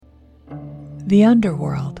The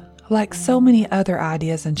underworld, like so many other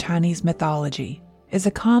ideas in Chinese mythology, is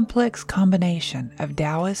a complex combination of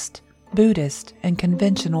Taoist, Buddhist, and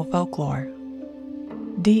conventional folklore.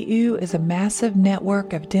 Diyu is a massive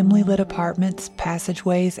network of dimly lit apartments,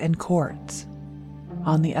 passageways, and courts.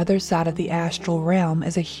 On the other side of the astral realm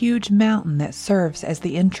is a huge mountain that serves as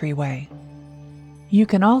the entryway. You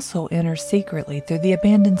can also enter secretly through the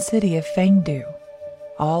abandoned city of Fengdu.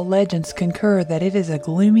 All legends concur that it is a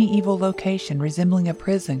gloomy, evil location resembling a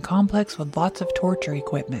prison complex with lots of torture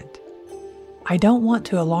equipment. I don't want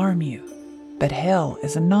to alarm you, but hell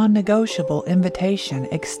is a non-negotiable invitation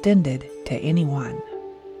extended to anyone.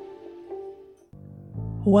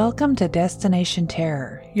 Welcome to Destination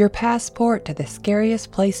Terror, your passport to the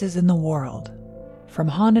scariest places in the world. From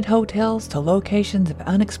haunted hotels to locations of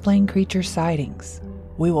unexplained creature sightings,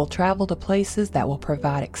 we will travel to places that will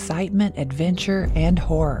provide excitement, adventure, and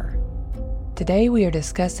horror. Today we are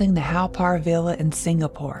discussing the Haupar Villa in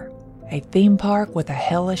Singapore, a theme park with a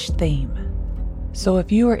hellish theme. So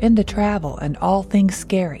if you are into travel and all things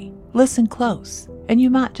scary, listen close, and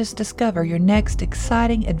you might just discover your next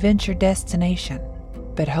exciting adventure destination,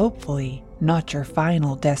 but hopefully not your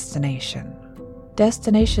final destination.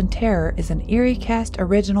 Destination Terror is an EerieCast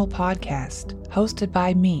original podcast hosted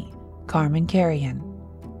by me, Carmen Carrion.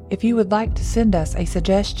 If you would like to send us a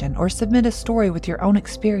suggestion or submit a story with your own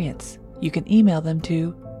experience, you can email them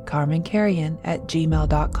to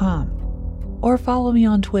carmencarrion@gmail.com or follow me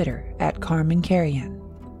on Twitter @CarmenCarrion.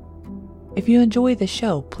 If you enjoy the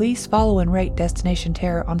show, please follow and rate Destination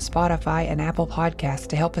Terror on Spotify and Apple Podcasts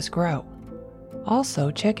to help us grow.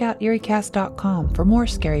 Also, check out EerieCast.com for more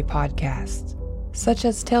scary podcasts, such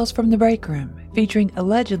as Tales from the Break Room, featuring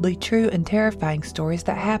allegedly true and terrifying stories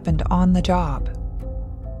that happened on the job.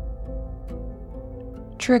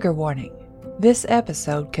 Trigger warning. This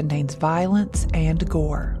episode contains violence and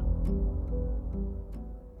gore.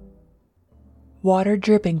 Water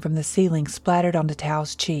dripping from the ceiling splattered onto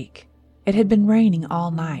Tao's cheek. It had been raining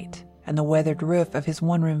all night, and the weathered roof of his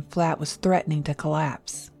one-room flat was threatening to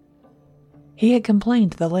collapse. He had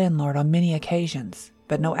complained to the landlord on many occasions,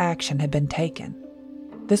 but no action had been taken.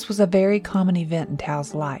 This was a very common event in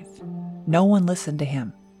Tao's life. No one listened to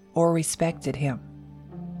him or respected him.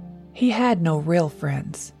 He had no real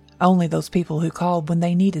friends, only those people who called when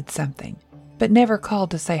they needed something, but never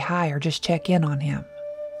called to say hi or just check in on him.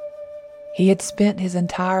 He had spent his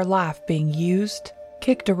entire life being used,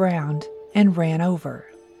 kicked around, and ran over.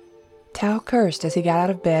 Tao cursed as he got out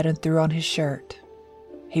of bed and threw on his shirt.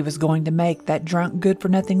 He was going to make that drunk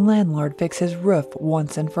good-for-nothing landlord fix his roof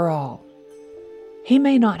once and for all. He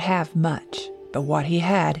may not have much, but what he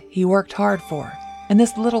had, he worked hard for, and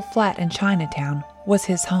this little flat in Chinatown was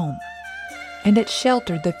his home, and it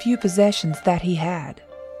sheltered the few possessions that he had.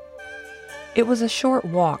 It was a short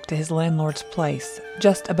walk to his landlord's place,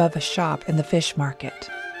 just above a shop in the fish market.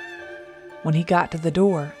 When he got to the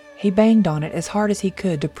door, he banged on it as hard as he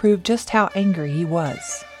could to prove just how angry he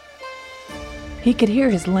was. He could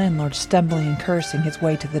hear his landlord stumbling and cursing his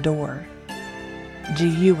way to the door.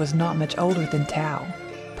 Jiyu was not much older than Tao,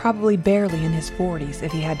 probably barely in his 40s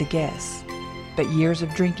if he had to guess, but years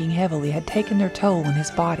of drinking heavily had taken their toll on his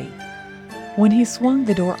body. When he swung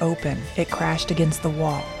the door open, it crashed against the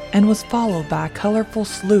wall and was followed by a colorful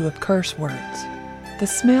slew of curse words. The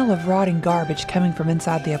smell of rotting garbage coming from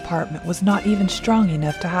inside the apartment was not even strong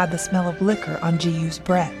enough to hide the smell of liquor on Jiyu's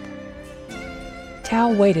breath.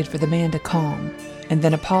 Tao waited for the man to calm, and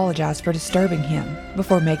then apologized for disturbing him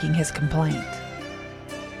before making his complaint.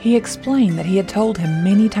 He explained that he had told him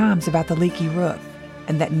many times about the leaky roof,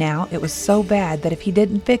 and that now it was so bad that if he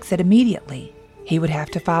didn't fix it immediately, he would have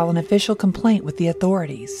to file an official complaint with the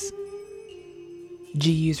authorities.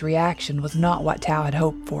 Jiyu's reaction was not what Tao had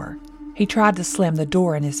hoped for. He tried to slam the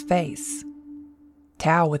door in his face.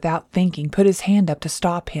 Tao, without thinking, put his hand up to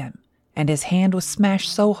stop him, and his hand was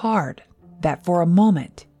smashed so hard that for a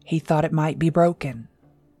moment he thought it might be broken.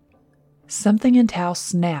 Something in Tao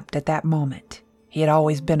snapped at that moment. He had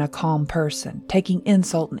always been a calm person, taking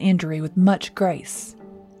insult and injury with much grace.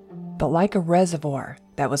 But like a reservoir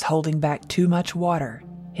that was holding back too much water,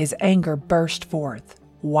 his anger burst forth,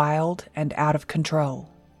 wild and out of control.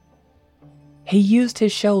 He used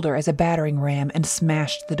his shoulder as a battering ram and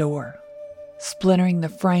smashed the door, splintering the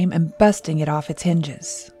frame and busting it off its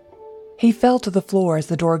hinges. He fell to the floor as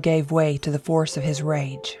the door gave way to the force of his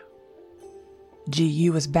rage.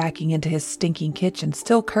 Jiyu was backing into his stinking kitchen,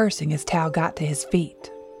 still cursing as Tao got to his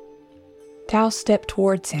feet. Tao stepped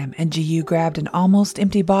towards him, and Jiyu grabbed an almost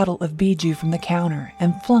empty bottle of biju from the counter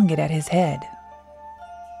and flung it at his head.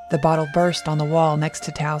 The bottle burst on the wall next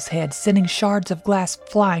to Tao's head, sending shards of glass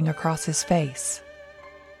flying across his face.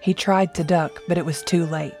 He tried to duck, but it was too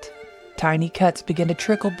late. Tiny cuts began to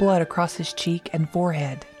trickle blood across his cheek and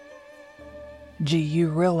forehead. Ji-Yu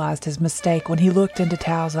realized his mistake when he looked into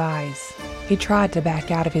Tao's eyes. He tried to back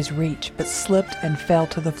out of his reach, but slipped and fell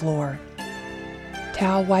to the floor.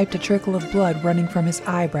 Tao wiped a trickle of blood running from his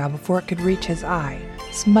eyebrow before it could reach his eye,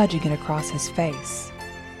 smudging it across his face.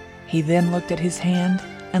 He then looked at his hand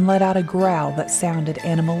and let out a growl that sounded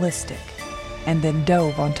animalistic, and then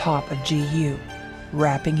dove on top of Ji-Yu,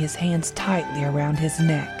 wrapping his hands tightly around his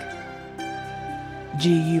neck.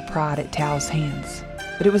 Ji-Yu pried at Tao's hands,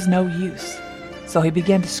 but it was no use, so he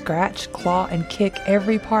began to scratch, claw, and kick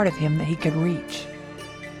every part of him that he could reach.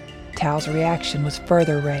 Tao's reaction was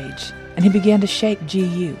further rage, and he began to shake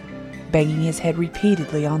Ji-Yu, banging his head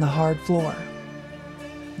repeatedly on the hard floor.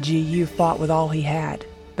 Ji-Yu fought with all he had,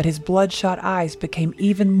 but his bloodshot eyes became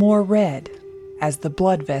even more red as the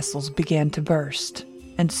blood vessels began to burst,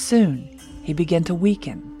 and soon he began to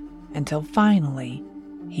weaken until finally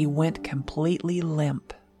he went completely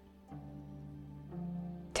limp.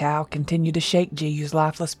 Tao continued to shake Ji-Yu's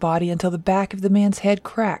lifeless body until the back of the man's head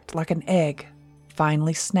cracked like an egg,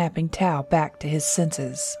 finally snapping Tao back to his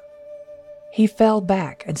senses. He fell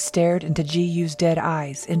back and stared into Ji-Yu's dead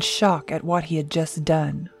eyes in shock at what he had just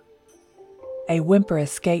done. A whimper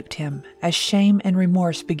escaped him as shame and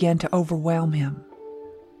remorse began to overwhelm him.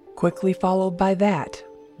 Quickly followed by that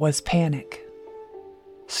was panic.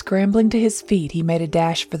 Scrambling to his feet, he made a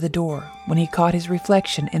dash for the door when he caught his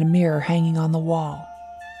reflection in a mirror hanging on the wall.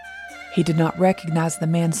 He did not recognize the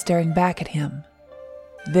man staring back at him.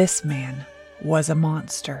 This man was a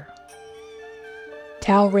monster.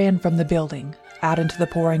 Tao ran from the building, out into the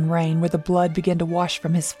pouring rain where the blood began to wash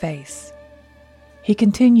from his face. He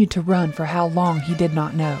continued to run for how long he did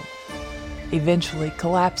not know, eventually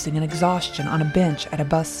collapsing in exhaustion on a bench at a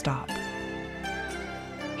bus stop.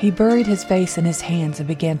 He buried his face in his hands and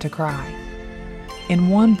began to cry. In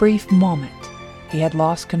one brief moment, he had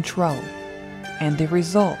lost control, and the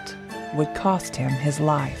result would cost him his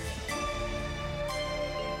life.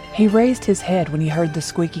 He raised his head when he heard the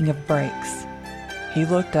squeaking of brakes. He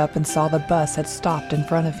looked up and saw the bus had stopped in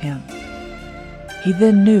front of him. He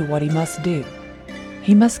then knew what he must do.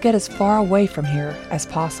 He must get as far away from here as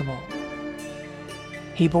possible.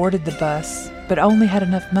 He boarded the bus, but only had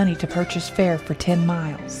enough money to purchase fare for 10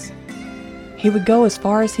 miles. He would go as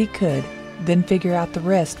far as he could, then figure out the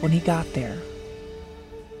rest when he got there.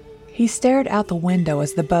 He stared out the window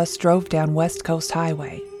as the bus drove down West Coast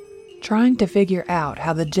Highway, trying to figure out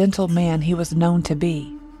how the gentle man he was known to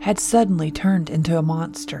be had suddenly turned into a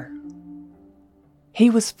monster. He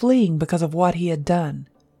was fleeing because of what he had done,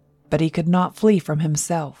 but he could not flee from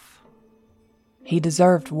himself. He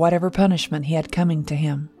deserved whatever punishment he had coming to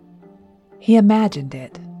him. He imagined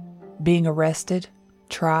it, being arrested,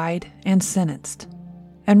 tried, and sentenced,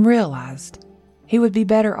 and realized he would be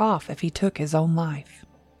better off if he took his own life.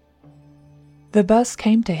 The bus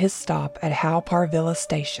came to his stop at How Parvilla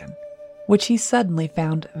Station, which he suddenly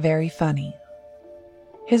found very funny.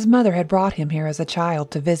 His mother had brought him here as a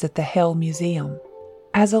child to visit the Hell Museum,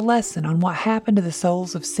 as a lesson on what happened to the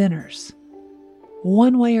souls of sinners.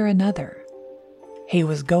 One way or another, he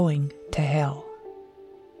was going to hell.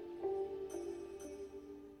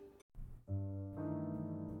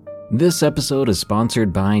 This episode is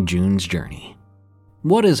sponsored by June's Journey.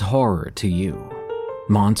 What is horror to you?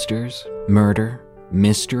 Monsters? Murder?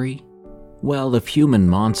 Mystery? Well, if human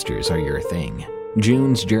monsters are your thing,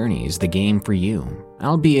 June's Journey is the game for you,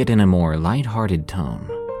 albeit in a more lighthearted tone.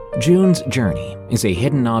 June's Journey is a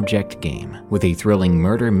hidden object game with a thrilling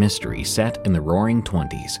murder mystery set in the roaring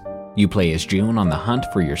 20s. You play as June on the hunt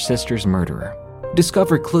for your sister's murderer.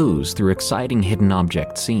 Discover clues through exciting hidden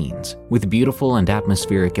object scenes with beautiful and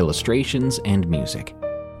atmospheric illustrations and music.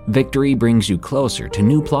 Victory brings you closer to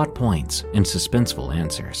new plot points and suspenseful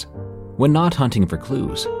answers. When not hunting for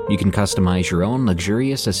clues, you can customize your own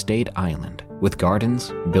luxurious estate island with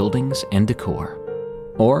gardens, buildings, and decor.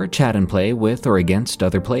 Or chat and play with or against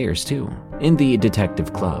other players too, in the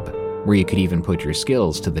Detective Club, where you could even put your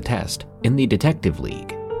skills to the test in the Detective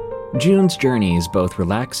League. June's Journey is both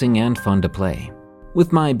relaxing and fun to play.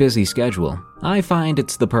 With my busy schedule, I find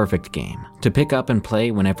it's the perfect game to pick up and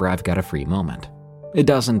play whenever I've got a free moment. It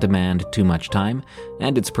doesn't demand too much time,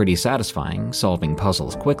 and it's pretty satisfying solving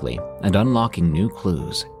puzzles quickly and unlocking new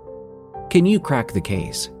clues. Can you crack the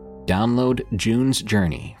case? Download June's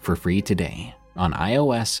Journey for free today on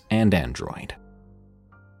iOS and Android.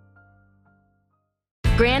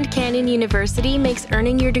 Grand Canyon University makes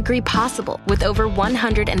earning your degree possible with over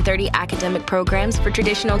 130 academic programs for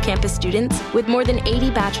traditional campus students with more than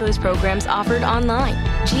 80 bachelor's programs offered online.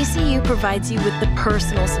 GCU provides you with the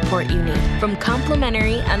personal support you need, from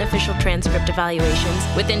complimentary unofficial transcript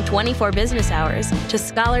evaluations within 24 business hours to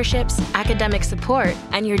scholarships, academic support,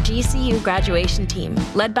 and your GCU graduation team,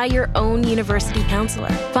 led by your own university counselor.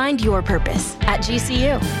 Find your purpose at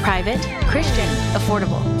GCU. Private, Christian,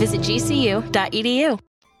 affordable. Visit gcu.edu.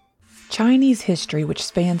 Chinese history, which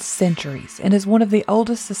spans centuries and is one of the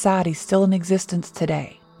oldest societies still in existence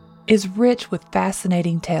today, is rich with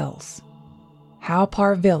fascinating tales. Hao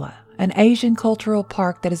Par Villa, an Asian cultural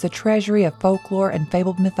park that is a treasury of folklore and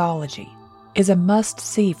fabled mythology, is a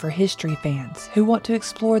must-see for history fans who want to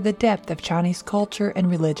explore the depth of Chinese culture and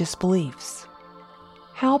religious beliefs.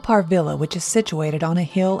 Hao Par Villa, which is situated on a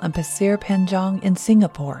hill in Pasir Panjang in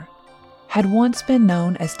Singapore, had once been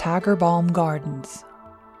known as Tiger Balm Gardens.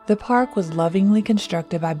 The park was lovingly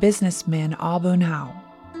constructed by businessman Ah Boon Hao,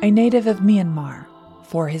 a native of Myanmar,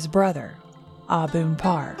 for his brother, Ah Boon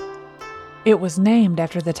Par. It was named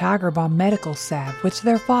after the Tiger Balm medical salve which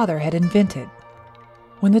their father had invented.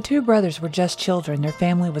 When the two brothers were just children, their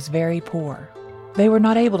family was very poor. They were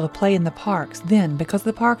not able to play in the parks then because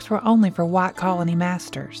the parks were only for white colony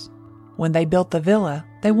masters. When they built the villa,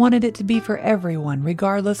 they wanted it to be for everyone,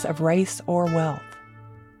 regardless of race or wealth.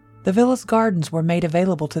 The villa's gardens were made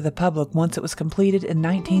available to the public once it was completed in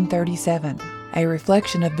 1937, a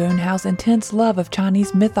reflection of Boon Hao's intense love of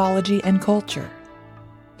Chinese mythology and culture.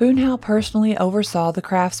 Boon Hao personally oversaw the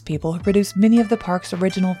craftspeople who produced many of the park's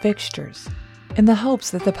original fixtures, in the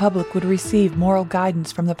hopes that the public would receive moral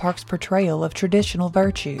guidance from the park's portrayal of traditional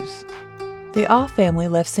virtues. The Ah family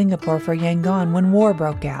left Singapore for Yangon when war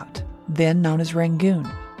broke out, then known as Rangoon.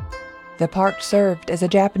 The park served as a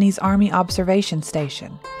Japanese Army observation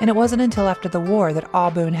station, and it wasn't until after the war that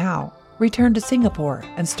Ah Boon Hao returned to Singapore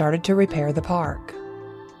and started to repair the park.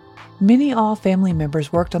 Many Ah family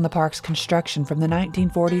members worked on the park's construction from the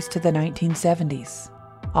 1940s to the 1970s.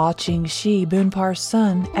 Ah Ching Shi, Boon Par's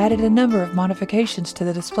son, added a number of modifications to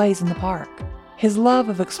the displays in the park. His love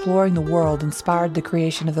of exploring the world inspired the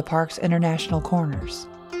creation of the park's international corners,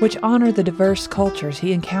 which honor the diverse cultures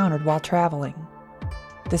he encountered while traveling.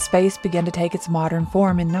 The space began to take its modern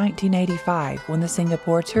form in 1985 when the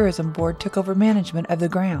Singapore Tourism Board took over management of the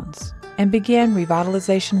grounds and began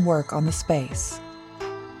revitalization work on the space.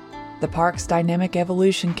 The park's dynamic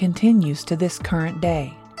evolution continues to this current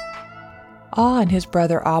day. Ah and his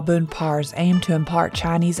brother Ah Boon Par's aim to impart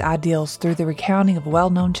Chinese ideals through the recounting of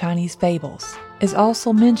well-known Chinese fables is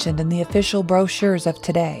also mentioned in the official brochures of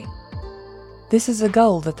today. This is a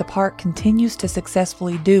goal that the park continues to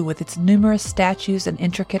successfully do with its numerous statues and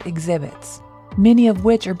intricate exhibits, many of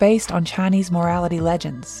which are based on Chinese morality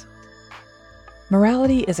legends.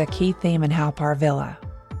 Morality is a key theme in Hao Par Villa,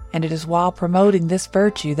 and it is while promoting this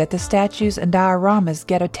virtue that the statues and dioramas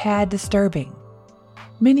get a tad disturbing.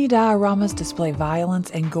 Many dioramas display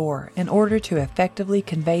violence and gore in order to effectively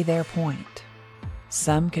convey their point.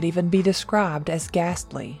 Some could even be described as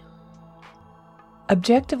ghastly.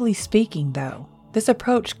 Objectively speaking, though, this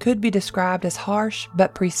approach could be described as harsh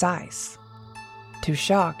but precise. To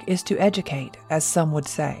shock is to educate, as some would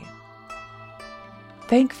say.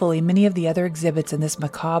 Thankfully, many of the other exhibits in this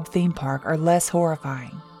macabre theme park are less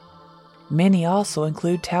horrifying. Many also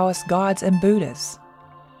include Taoist gods and Buddhas.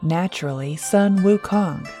 Naturally, Sun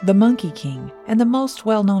Wukong, the Monkey King, and the most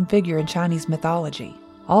well-known figure in Chinese mythology,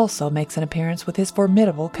 also makes an appearance with his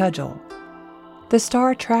formidable cudgel. The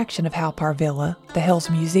star attraction of Hao Par Villa, the Hellish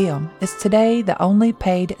Museum, is today the only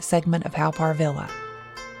paid segment of Hao Par Villa.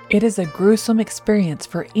 It is a gruesome experience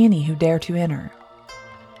for any who dare to enter.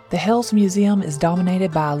 The Hellish Museum is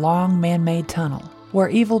dominated by a long man-made tunnel, where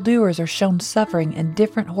evildoers are shown suffering in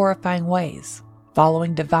different horrifying ways,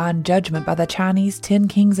 following divine judgment by the Chinese 10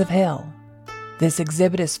 Kings of Hell. This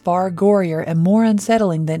exhibit is far gorier and more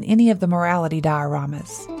unsettling than any of the morality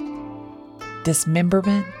dioramas.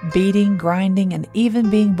 Dismemberment, beating, grinding, and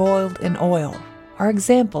even being boiled in oil are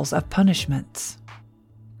examples of punishments.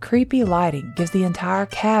 Creepy lighting gives the entire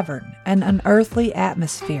cavern an unearthly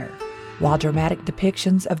atmosphere, while dramatic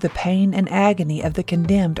depictions of the pain and agony of the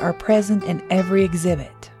condemned are present in every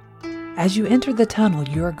exhibit. As you enter the tunnel,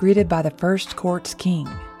 you are greeted by the first court's king.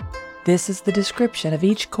 This is the description of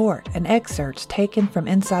each court and excerpts taken from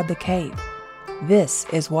inside the cave. This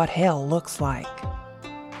is what hell looks like.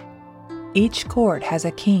 Each court has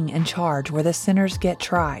a king in charge where the sinners get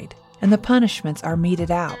tried, and the punishments are meted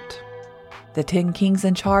out. The 10 kings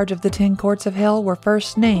in charge of the 10 courts of hell were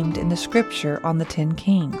first named in the scripture on the 10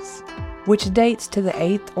 kings, which dates to the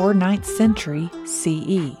 8th or 9th century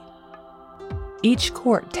CE. Each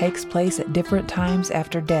court takes place at different times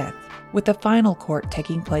after death, with the final court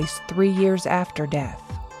taking place 3 years after death.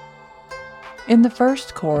 In the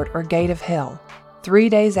first court, or Gate of Hell, 3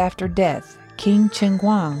 days after death, King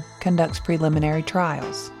Qingguang conducts preliminary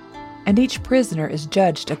trials, and each prisoner is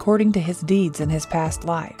judged according to his deeds in his past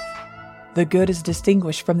life. The good is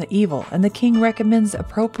distinguished from the evil, and the king recommends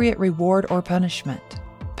appropriate reward or punishment.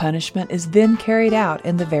 Punishment is then carried out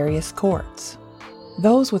in the various courts.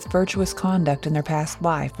 Those with virtuous conduct in their past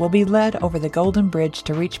life will be led over the Golden Bridge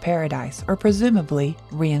to reach paradise, or presumably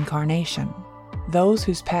reincarnation. Those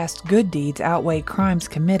whose past good deeds outweigh crimes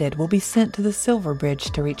committed will be sent to the Silver Bridge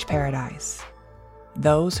to reach paradise.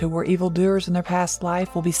 Those who were evildoers in their past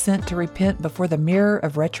life will be sent to repent before the mirror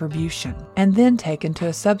of retribution, and then taken to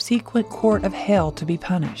a subsequent court of hell to be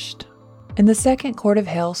punished. In the second court of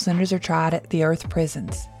hell, sinners are tried at the earth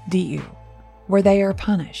prisons, Diu, where they are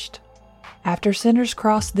punished. After sinners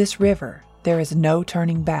cross this river, there is no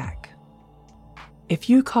turning back. If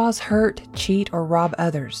you cause hurt, cheat, or rob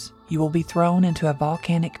others, you will be thrown into a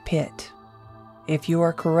volcanic pit. If you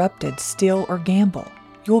are corrupted, steal, or gamble,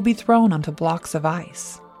 you will be thrown onto blocks of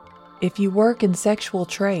ice. If you work in sexual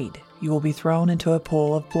trade, you will be thrown into a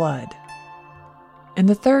pool of blood. In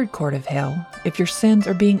the third court of hell, if your sins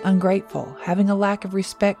are being ungrateful, having a lack of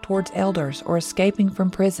respect towards elders, or escaping from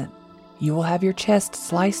prison, you will have your chest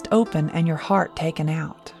sliced open and your heart taken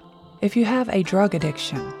out. If you have a drug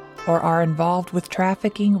addiction, or are involved with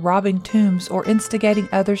trafficking, robbing tombs, or instigating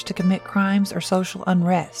others to commit crimes or social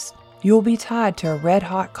unrest, you will be tied to a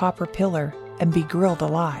red-hot copper pillar and be grilled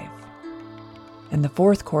alive. In the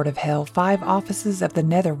fourth court of hell, 5 offices of the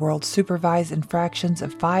netherworld supervise infractions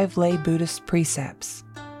of 5 lay Buddhist precepts: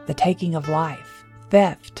 the taking of life,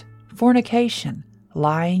 theft, fornication,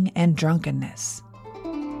 lying, and drunkenness.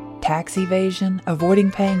 Tax evasion,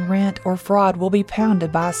 avoiding paying rent, or fraud will be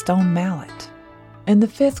pounded by a stone mallet. In the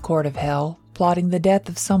fifth court of hell, plotting the death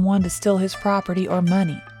of someone to steal his property or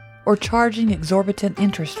money, or charging exorbitant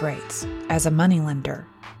interest rates as a moneylender,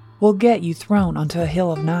 will get you thrown onto a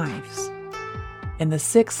hill of knives. In the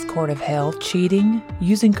sixth court of hell, cheating,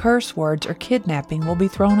 using curse words, or kidnapping will be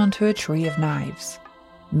thrown onto a tree of knives.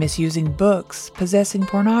 Misusing books, possessing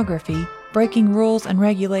pornography, breaking rules and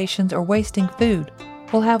regulations, or wasting food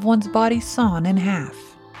will have one's body sawn in half.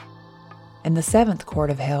 In the seventh court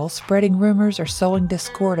of hell, spreading rumors or sowing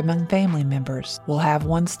discord among family members will have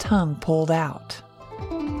one's tongue pulled out.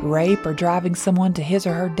 Rape or driving someone to his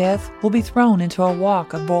or her death will be thrown into a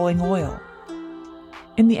wok of boiling oil.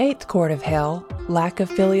 In the eighth court of hell, lack of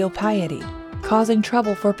filial piety, causing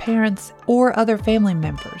trouble for parents or other family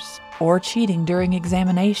members, or cheating during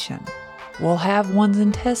examination, will have one's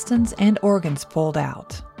intestines and organs pulled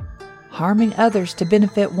out. Harming others to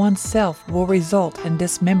benefit oneself will result in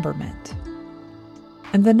dismemberment.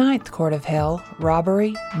 In the ninth court of hell,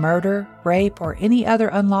 robbery, murder, rape, or any other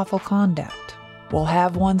unlawful conduct will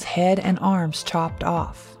have one's head and arms chopped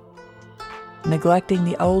off. Neglecting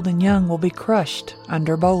the old and young will be crushed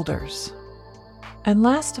under boulders. And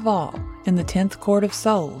last of all, in the 10th court of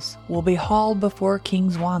souls, will be hauled before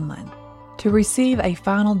King Xuanlin to receive a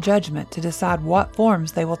final judgment to decide what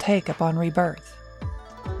forms they will take upon rebirth.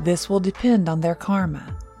 This will depend on their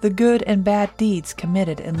karma, the good and bad deeds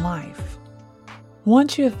committed in life.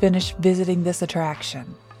 Once you have finished visiting this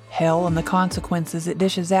attraction, hell and the consequences it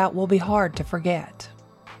dishes out will be hard to forget.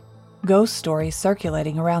 Ghost stories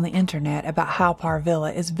circulating around the internet about Haupar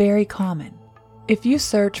Villa is very common. If you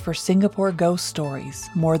search for Singapore ghost stories,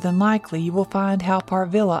 more than likely you will find Haupar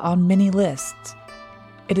Villa on many lists.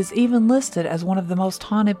 It is even listed as one of the most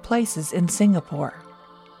haunted places in Singapore.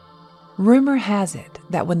 Rumor has it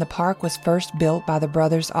that when the park was first built by the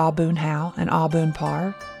brothers Ah Boon Hao and Ah Boon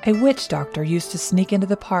Par, a witch doctor used to sneak into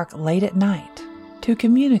the park late at night to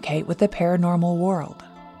communicate with the paranormal world.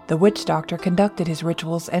 The witch doctor conducted his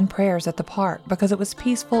rituals and prayers at the park because it was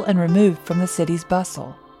peaceful and removed from the city's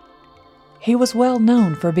bustle. He was well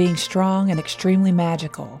known for being strong and extremely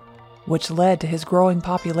magical, which led to his growing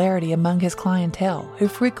popularity among his clientele, who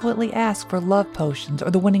frequently asked for love potions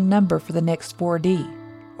or the winning number for the next 4D,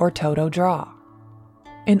 or Toto draw.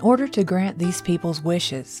 In order to grant these people's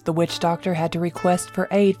wishes, the witch doctor had to request for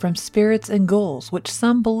aid from spirits and ghouls, which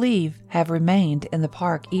some believe have remained in the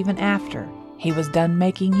park even after he was done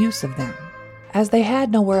making use of them. As they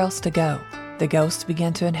had nowhere else to go, the ghosts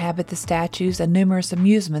began to inhabit the statues and numerous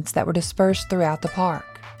amusements that were dispersed throughout the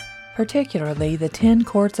park, particularly the 10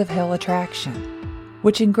 Courts of Hell attraction,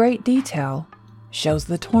 which in great detail shows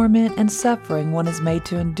the torment and suffering one is made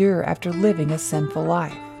to endure after living a sinful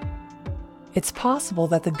life. It's possible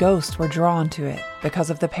that the ghosts were drawn to it because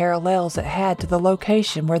of the parallels it had to the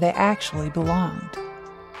location where they actually belonged.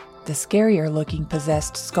 The scarier-looking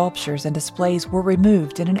possessed sculptures and displays were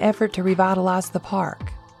removed in an effort to revitalize the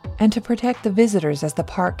park and to protect the visitors as the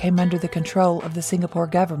park came under the control of the Singapore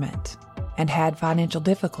government and had financial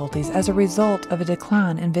difficulties as a result of a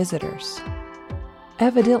decline in visitors.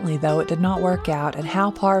 Evidently, though, it did not work out, and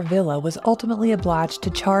Hal Parr Villa was ultimately obliged to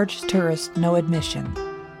charge tourists no admission.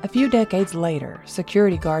 A few decades later,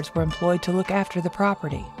 security guards were employed to look after the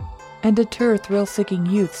property and deter thrill-seeking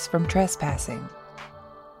youths from trespassing.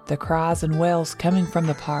 The cries and wails coming from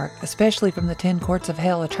the park, especially from the 10 Courts of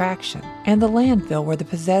Hell attraction, and the landfill where the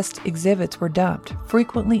possessed exhibits were dumped,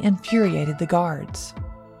 frequently infuriated the guards.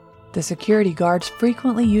 The security guards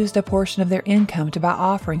frequently used a portion of their income to buy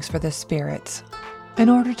offerings for the spirits in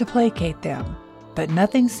order to placate them, but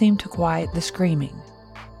nothing seemed to quiet the screaming.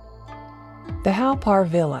 The Hal Parr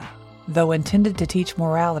Villa, though intended to teach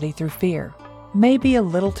morality through fear, may be a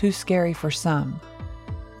little too scary for some.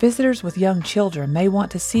 Visitors with young children may want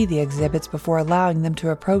to see the exhibits before allowing them to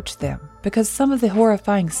approach them, because some of the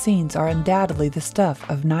horrifying scenes are undoubtedly the stuff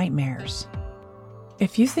of nightmares.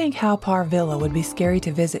 If you think Hal Parr Villa would be scary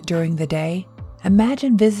to visit during the day,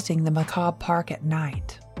 imagine visiting the macabre park at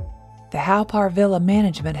night. The Hal Parr Villa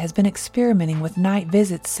management has been experimenting with night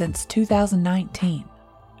visits since 2019.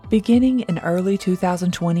 Beginning in early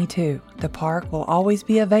 2022, the park will always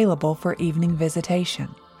be available for evening visitation.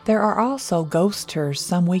 There are also ghost tours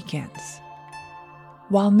some weekends.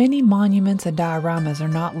 While many monuments and dioramas are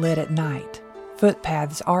not lit at night,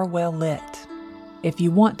 footpaths are well lit. If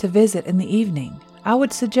you want to visit in the evening, I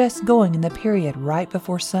would suggest going in the period right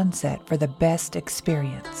before sunset for the best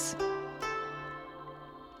experience.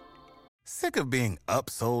 Sick of being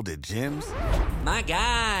upsold at gyms? My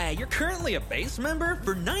guy, you're currently a base member?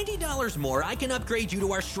 For $90 more, I can upgrade you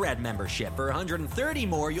to our Shred membership. For $130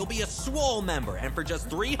 more, you'll be a Swole member. And for just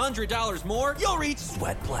 $300 more, you'll reach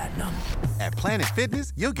Sweat Platinum. At Planet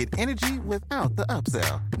Fitness, you'll get energy without the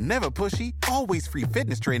upsell. Never pushy, always free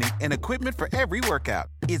fitness training and equipment for every workout.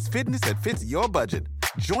 It's fitness that fits your budget.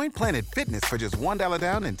 Join Planet Fitness for just $1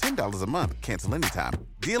 down and $10 a month. Cancel anytime.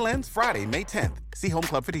 Deal ends Friday, May 10th. See Home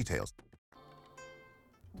Club for details.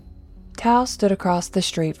 Tao stood across the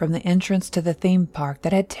street from the entrance to the theme park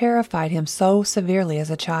that had terrified him so severely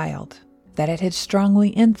as a child, that it had strongly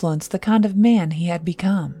influenced the kind of man he had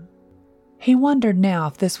become. He wondered now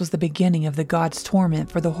if this was the beginning of the god's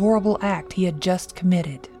torment for the horrible act he had just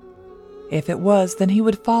committed. If it was, then he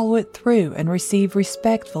would follow it through and receive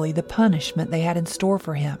respectfully the punishment they had in store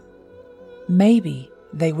for him. Maybe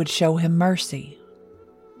they would show him mercy.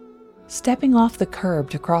 Stepping off the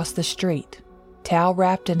curb to cross the street, Tao,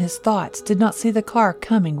 wrapped in his thoughts, did not see the car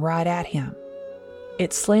coming right at him.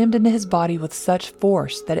 It slammed into his body with such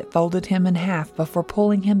force that it folded him in half before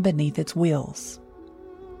pulling him beneath its wheels.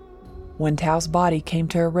 When Tao's body came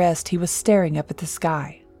to a rest, he was staring up at the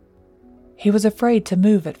sky. He was afraid to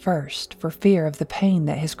move at first, for fear of the pain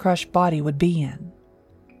that his crushed body would be in.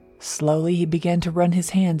 Slowly he began to run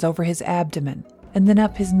his hands over his abdomen and then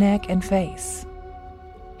up his neck and face.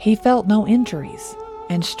 He felt no injuries,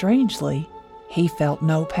 and strangely, he felt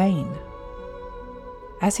no pain.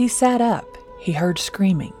 As he sat up, he heard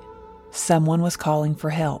screaming. Someone was calling for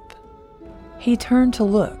help. He turned to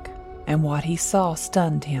look, and what he saw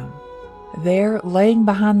stunned him. There, laying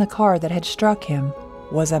behind the car that had struck him,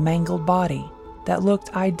 was a mangled body that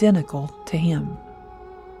looked identical to him.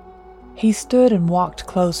 He stood and walked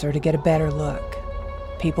closer to get a better look.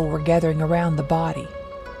 People were gathering around the body.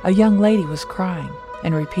 A young lady was crying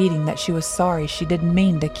and repeating that she was sorry she didn't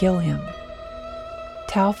mean to kill him.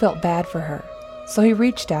 Tao felt bad for her, so he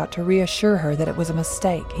reached out to reassure her that it was a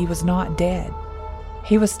mistake. He was not dead.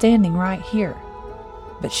 He was standing right here,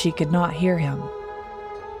 but she could not hear him.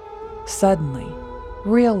 Suddenly,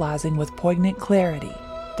 realizing with poignant clarity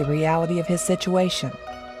the reality of his situation,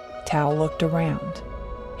 Tao looked around.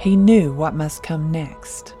 He knew what must come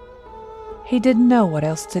next. He didn't know what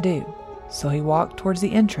else to do, so he walked towards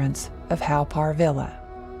the entrance of Hal Parr Villa.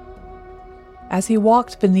 As he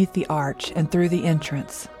walked beneath the arch and through the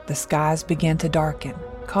entrance, the skies began to darken,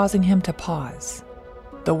 causing him to pause.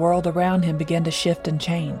 The world around him began to shift and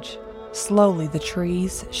change. Slowly, the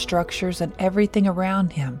trees, structures, and everything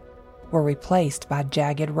around him were replaced by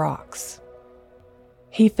jagged rocks.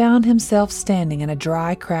 He found himself standing in a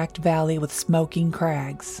dry, cracked valley with smoking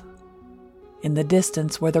crags. In the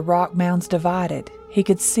distance where the rock mounds divided, he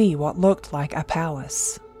could see what looked like a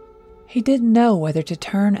palace. He didn't know whether to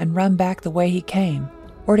turn and run back the way he came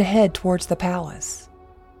or to head towards the palace.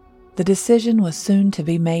 The decision was soon to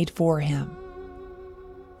be made for him.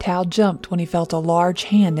 Tao jumped when he felt a large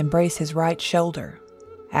hand embrace his right shoulder.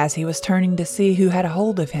 As he was turning to see who had a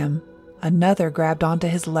hold of him, another grabbed onto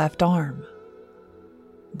his left arm.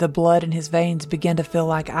 The blood in his veins began to feel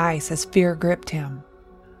like ice as fear gripped him.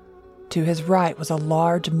 To his right was a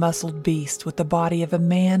large, muscled beast with the body of a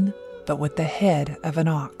man, but with the head of an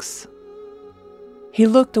ox. He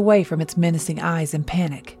looked away from its menacing eyes in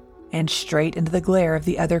panic and straight into the glare of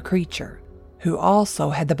the other creature, who also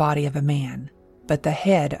had the body of a man, but the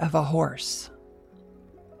head of a horse.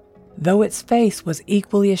 Though its face was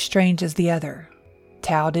equally as strange as the other,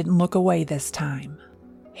 Tao didn't look away this time.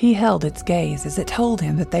 He held its gaze as it told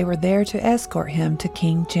him that they were there to escort him to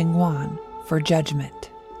King Qingwan for judgment.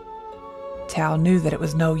 Tao knew that it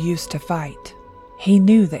was no use to fight. He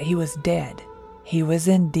knew that he was dead. He was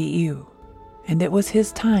in Diyu, and it was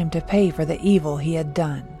his time to pay for the evil he had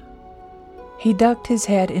done. He ducked his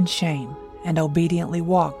head in shame and obediently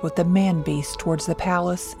walked with the man-beast towards the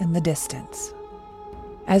palace in the distance.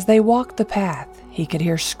 As they walked the path, he could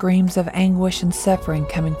hear screams of anguish and suffering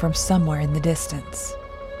coming from somewhere in the distance.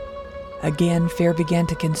 Again, fear began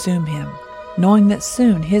to consume him, knowing that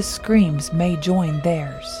soon his screams may join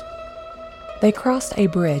theirs. They crossed a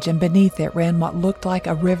bridge, and beneath it ran what looked like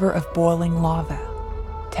a river of boiling lava.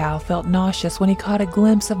 Tao felt nauseous when he caught a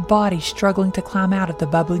glimpse of bodies struggling to climb out of the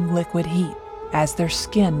bubbling liquid heat as their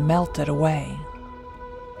skin melted away.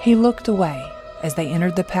 He looked away as they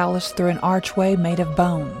entered the palace through an archway made of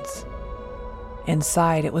bones.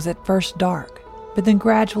 Inside, it was at first dark, but then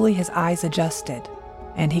gradually his eyes adjusted,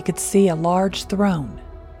 and he could see a large throne,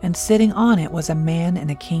 and sitting on it was a man in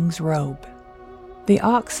a king's robe. The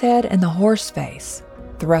ox head and the horse face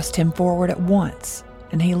thrust him forward at once,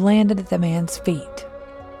 and he landed at the man's feet.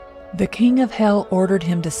 The king of hell ordered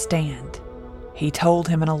him to stand. He told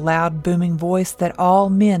him in a loud, booming voice that all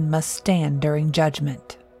men must stand during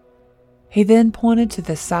judgment. He then pointed to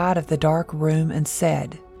the side of the dark room and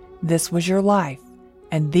said, "This was your life,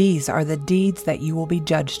 and these are the deeds that you will be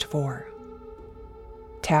judged for."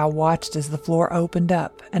 Tao watched as the floor opened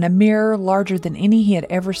up, and a mirror larger than any he had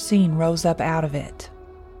ever seen rose up out of it.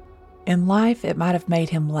 In life, it might have made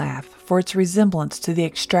him laugh for its resemblance to the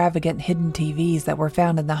extravagant hidden TVs that were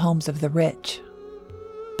found in the homes of the rich.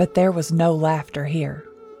 But there was no laughter here.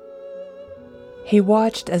 He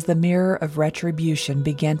watched as the mirror of retribution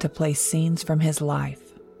began to play scenes from his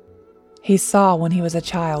life. He saw when he was a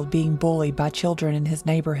child being bullied by children in his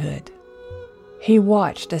neighborhood. He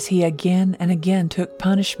watched as he again and again took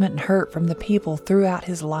punishment and hurt from the people throughout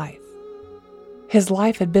his life. His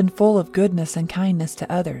life had been full of goodness and kindness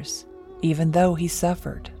to others, even though he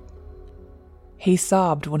suffered. He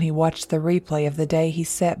sobbed when he watched the replay of the day he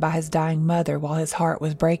sat by his dying mother while his heart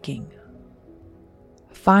was breaking.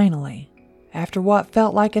 Finally, after what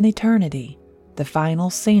felt like an eternity, the final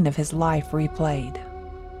scene of his life replayed.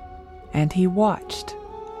 And he watched,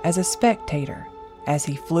 as a spectator, as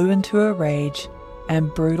he flew into a rage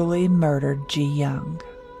and brutally murdered Ji Young.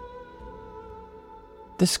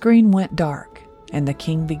 The screen went dark, and the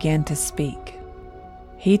king began to speak.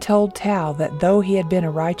 He told Tao that though he had been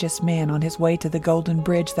a righteous man on his way to the golden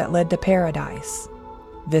bridge that led to paradise,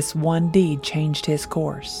 this one deed changed his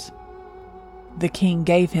course. The king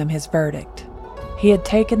gave him his verdict. He had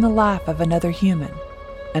taken the life of another human,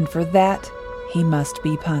 and for that he must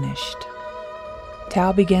be punished.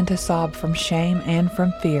 Tao began to sob from shame and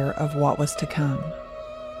from fear of what was to come.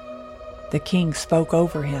 The king spoke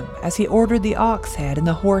over him as he ordered the ox head and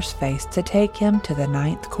the horse face to take him to the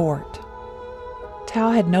ninth court.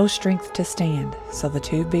 Tao had no strength to stand, so the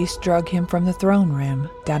two beasts dragged him from the throne room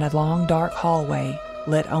down a long dark hallway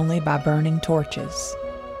lit only by burning torches.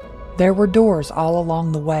 There were doors all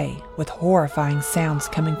along the way, with horrifying sounds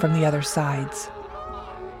coming from the other sides.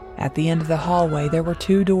 At the end of the hallway there were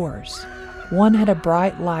two doors. One had a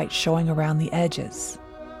bright light showing around the edges.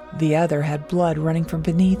 The other had blood running from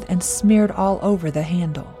beneath and smeared all over the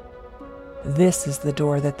handle. This is the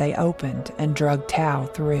door that they opened and dragged Tao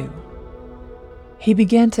through. He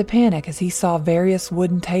began to panic as he saw various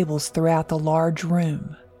wooden tables throughout the large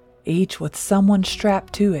room, each with someone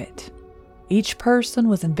strapped to it. Each person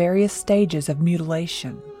was in various stages of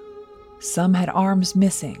mutilation. Some had arms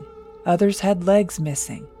missing, others had legs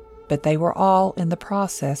missing, but they were all in the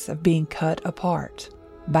process of being cut apart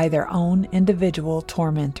by their own individual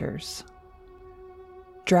tormentors.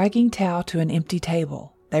 Dragging Tao to an empty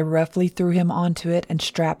table, they roughly threw him onto it and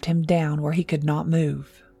strapped him down where he could not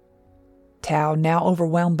move. Tao, now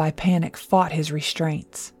overwhelmed by panic, fought his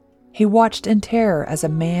restraints. He watched in terror as a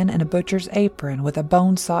man in a butcher's apron with a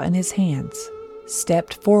bone saw in his hands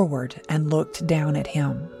stepped forward and looked down at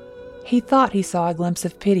him. He thought he saw a glimpse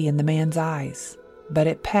of pity in the man's eyes, but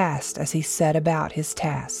it passed as he set about his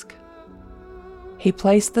task. He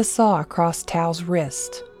placed the saw across Tao's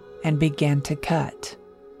wrist and began to cut.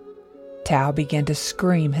 Tao began to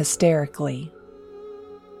scream hysterically.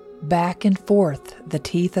 Back and forth the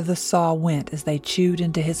teeth of the saw went as they chewed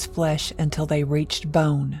into his flesh until they reached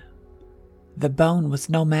bone. The bone was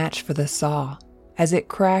no match for the saw, as it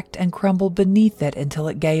cracked and crumbled beneath it until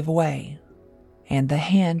it gave way, and the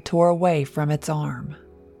hand tore away from its arm.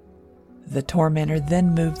 The tormentor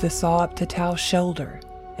then moved the saw up to Tao's shoulder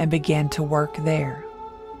and began to work there.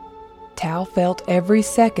 Tao felt every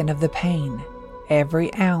second of the pain,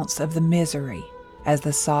 every ounce of the misery, as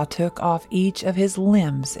the saw took off each of his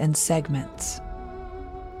limbs in segments.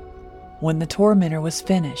 When the tormentor was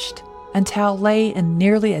finished, and Tao lay in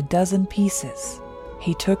nearly a dozen pieces,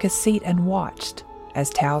 he took a seat and watched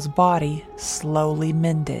as Tao's body slowly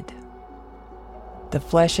mended. The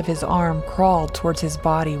flesh of his arm crawled towards his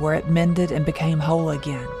body where it mended and became whole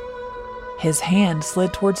again. His hand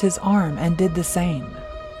slid towards his arm and did the same.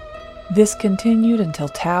 This continued until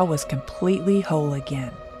Tao was completely whole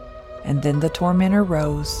again, and then the tormentor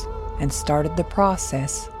rose and started the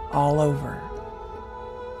process all over.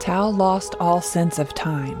 Tao lost all sense of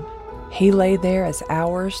time. He lay there as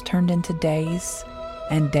hours turned into days,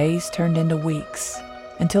 and days turned into weeks,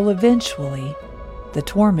 until eventually the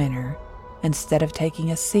tormentor, instead of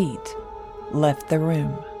taking a seat, left the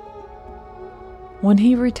room. When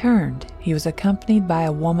he returned, he was accompanied by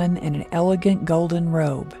a woman in an elegant golden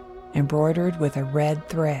robe, embroidered with a red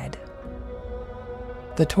thread.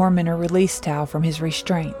 The tormentor released Tao from his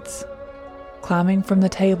restraints. Climbing from the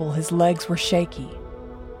table, his legs were shaky,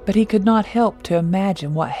 but he could not help to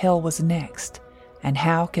imagine what hell was next, and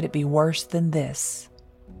how could it be worse than this.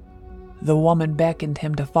 The woman beckoned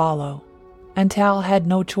him to follow, and Tao had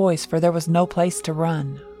no choice, for there was no place to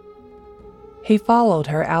run. He followed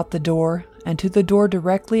her out the door and to the door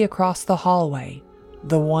directly across the hallway,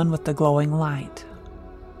 the one with the glowing light.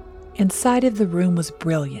 Inside of the room was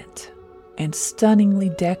brilliant and stunningly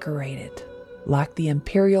decorated, like the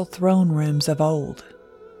imperial throne rooms of old.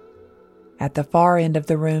 At the far end of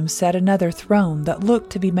the room sat another throne that looked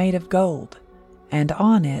to be made of gold, and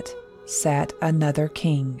on it sat another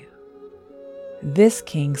king. This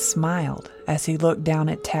king smiled as he looked down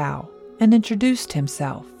at Tao and introduced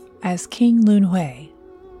himself as King Lunhui.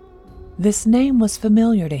 This name was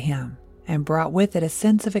familiar to him and brought with it a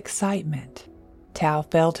sense of excitement. Tao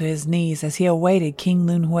fell to his knees as he awaited King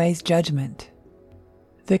Lunhui's judgment.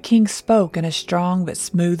 The king spoke in a strong but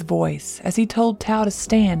smooth voice as he told Tao to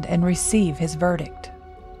stand and receive his verdict.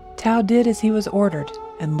 Tao did as he was ordered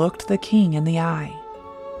and looked the king in the eye.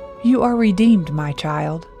 "You are redeemed, my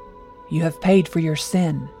child. You have paid for your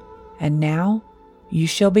sin, and now you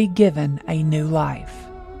shall be given a new life."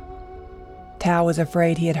 Tao was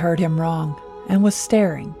afraid he had heard him wrong and was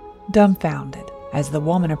staring, dumbfounded, as the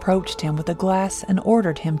woman approached him with a glass and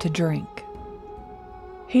ordered him to drink.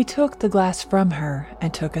 He took the glass from her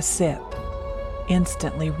and took a sip,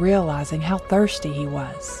 instantly realizing how thirsty he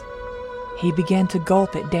was. He began to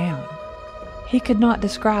gulp it down. He could not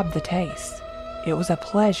describe the taste. It was a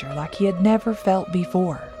pleasure like he had never felt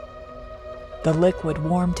before. The liquid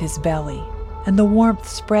warmed his belly, and the warmth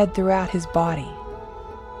spread throughout his body.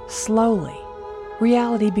 Slowly,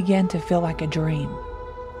 reality began to feel like a dream,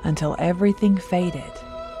 until everything faded,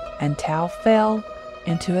 and Tao fell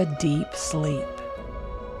into a deep sleep.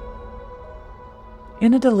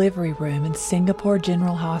 In a delivery room in Singapore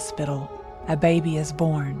General Hospital, a baby is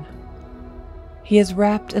born. He is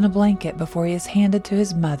wrapped in a blanket before he is handed to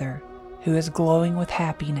his mother, who is glowing with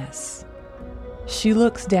happiness. She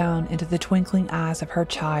looks down into the twinkling eyes of her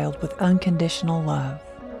child with unconditional love.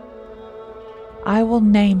 "I will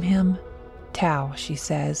name him Tao," she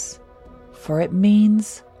says, "for it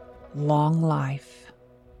means long life."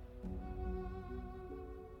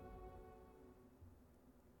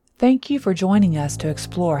 Thank you for joining us to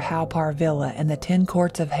explore Halpar Villa and the 10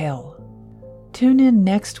 Courts of Hell. Tune in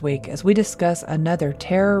next week as we discuss another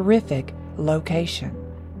terrorific location.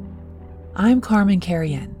 I'm Carmen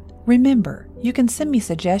Carrion. Remember, you can send me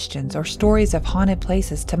suggestions or stories of haunted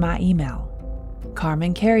places to my email,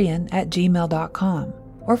 carmencarrion@gmail.com,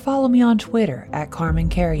 or follow me on Twitter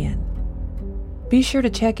 @CarmenCarrion. Be sure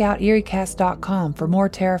to check out EerieCast.com for more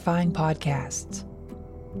terrifying podcasts.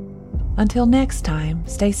 Until next time,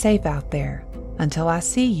 stay safe out there, until I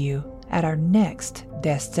see you at our next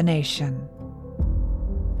destination.